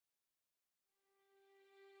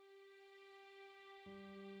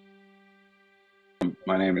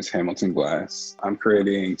My name is Hamilton Glass. I'm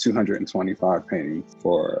creating 225 paintings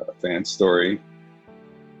for Van Story.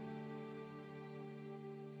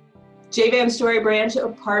 J. Van Story Branch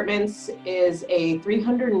Apartments is a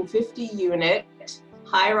 350-unit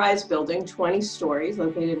high-rise building, 20 stories,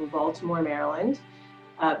 located in Baltimore, Maryland.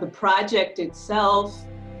 The project itself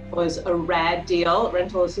was a RAD deal,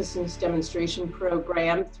 Rental Assistance Demonstration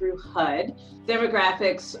Program, through HUD.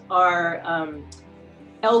 Demographics are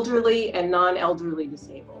elderly and non-elderly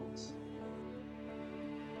disabled.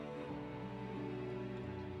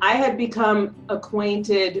 I had become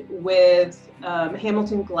acquainted with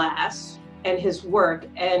Hamilton Glass and his work,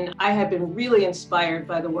 and I have been really inspired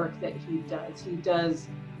by the work that he does. He does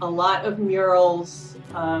a lot of murals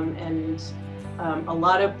and a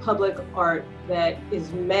lot of public art that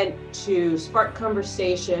is meant to spark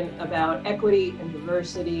conversation about equity and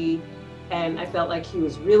diversity, and I felt like he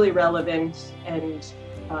was really relevant and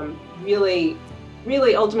really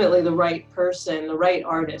ultimately the right person, the right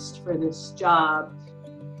artist for this job.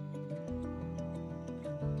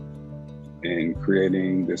 In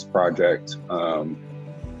creating this project,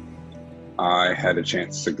 I had a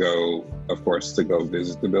chance to go, of course, to go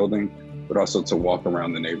visit the building, but also to walk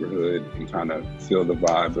around the neighborhood and kind of feel the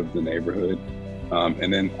vibe of the neighborhood.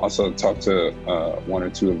 And then also talk to one or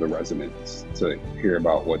two of the residents to hear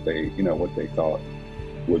about what they thought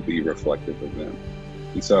would be reflective of them.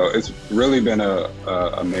 And so it's really been a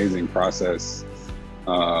amazing process.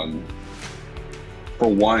 For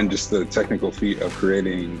one, just the technical feat of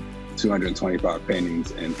creating 225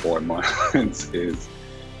 paintings in 4 months is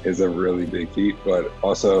a really big feat, but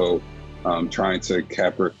also trying to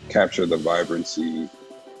capture the vibrancy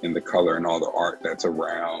and the color and all the art that's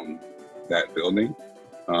around that building,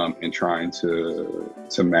 and trying to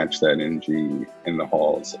match that energy in the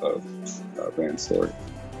halls of Van Story.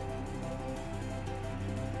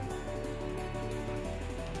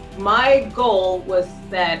 My goal was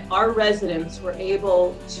that our residents were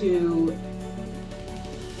able to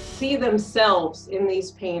see themselves in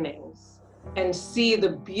these paintings and see the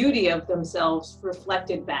beauty of themselves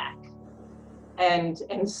reflected back and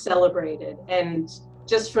celebrated. And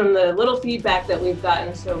just from the little feedback that we've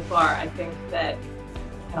gotten so far, I think that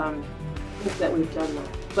we've done that.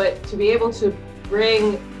 But to be able to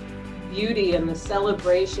bring beauty and the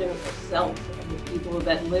celebration of self and the people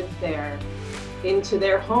that live there into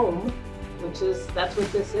their home, that's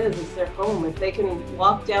what this is, it's their home. If they can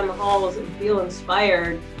walk down the halls and feel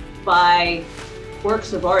inspired by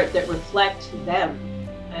works of art that reflect them,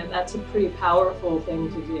 and that's a pretty powerful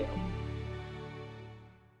thing to do.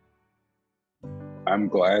 I'm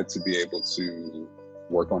glad to be able to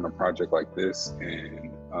work on a project like this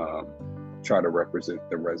and try to represent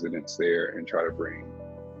the residents there and try to bring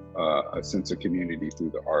a sense of community through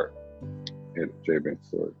the art at J. Van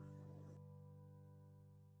Story.